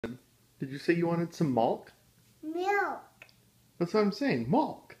Did you say you wanted some milk? Milk. That's what I'm saying.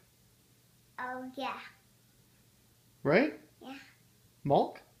 Milk. Oh, yeah. Right? Yeah.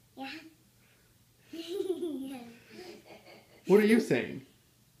 Milk? Yeah. What are you saying?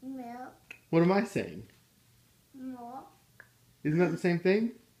 Milk. What am I saying? Milk. Isn't that the same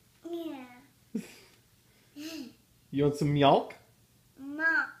thing? Yeah. You want some milk?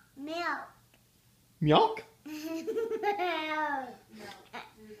 Milk. Milk? Milk.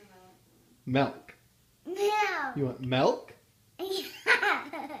 Milk. Milk. You want milk? Yeah.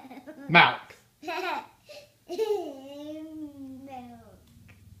 Milk. Milk.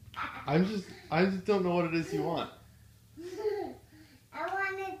 I just don't know what it is you want. I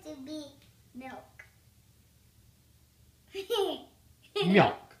want it to be milk. Milk.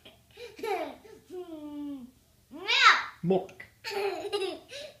 Milk. Milk. Milk.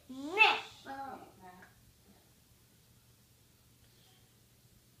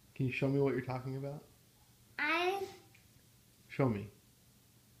 Can you show me what you're talking about? Show me.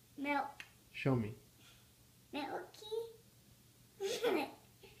 Milk. Show me. Milky.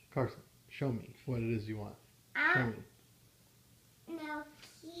 Carson, show me what it is you want. Show me.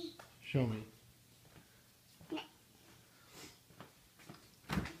 Milky. Show me.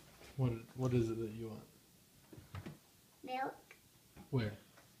 What is it that you want? Milk. Where?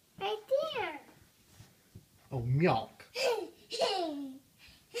 Right there. Oh, milk.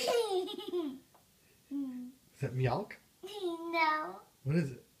 Is that milk? No. What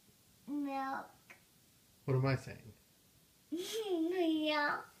is it? Milk. What am I saying?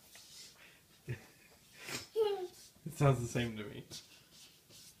 Milk. It sounds the same to me.